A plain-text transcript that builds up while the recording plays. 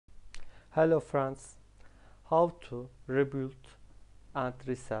Hello friends, how to rebuild and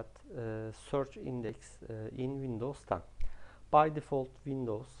reset search index in Windows 10. By default,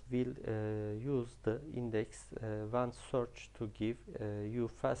 Windows will use the index when search to give you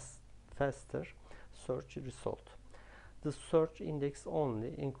faster search result. The search index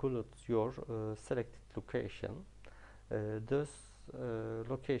only includes your selected location. This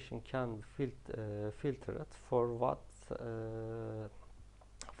location can be filtered for what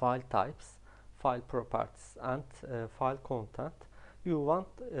file types, file properties, and file content you want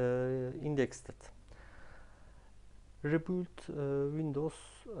indexed. Rebuild Windows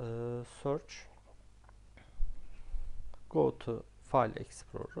search. Go to File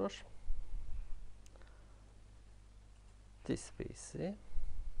Explorer, this PC,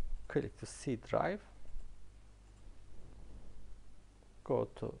 click to C drive, go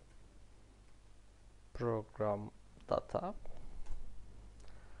to Program Data,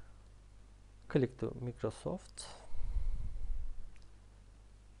 click to Microsoft,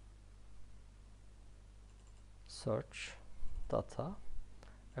 Search, Data,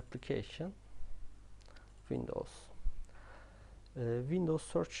 Application, Windows. Windows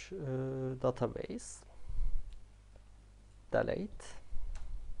Search Database, delete.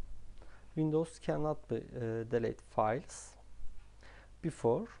 Windows cannot be delete files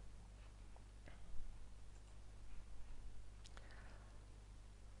before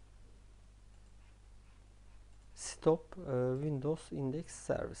stop Windows index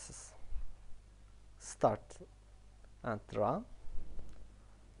services. Start and run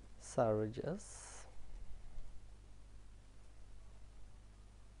services.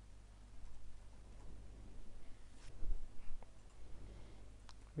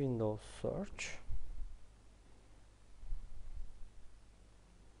 Windows search.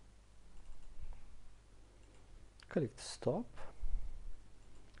 Click to stop.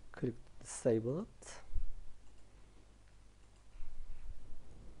 Click to disable it.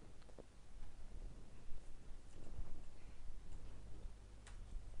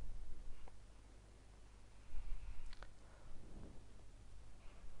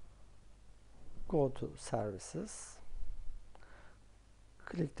 Go to services.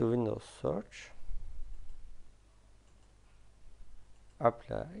 Click to Windows search.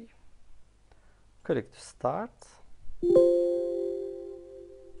 Apply. Click to start.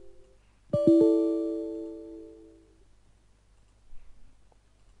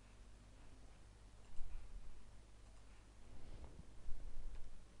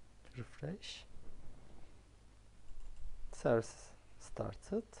 Refresh. Service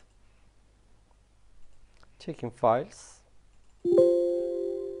started. Checking files.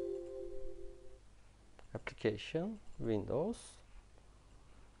 Application, Windows.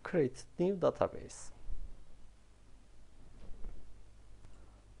 Create new database.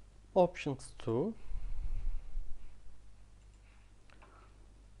 Options 2.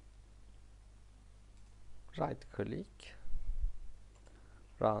 Right click,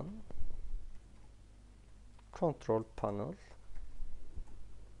 run, control panel,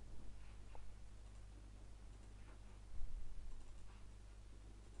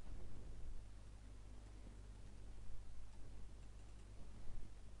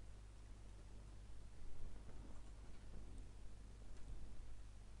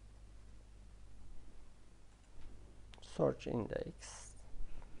 search index,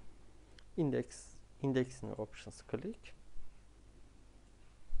 indexing options click,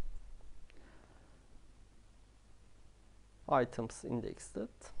 items indexed,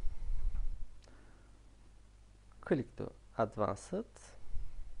 click to advanced,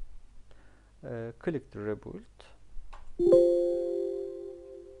 click to rebuild,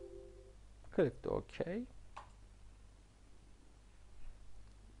 click to OK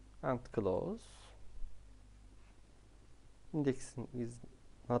and close. Indexing is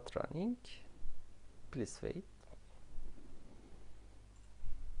not running, please wait.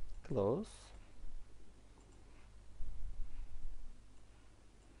 Close.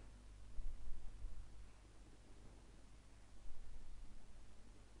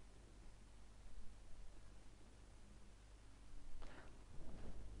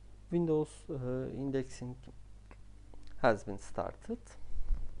 Windows indexing has been started.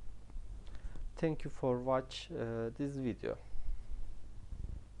 Thank you for watching this video.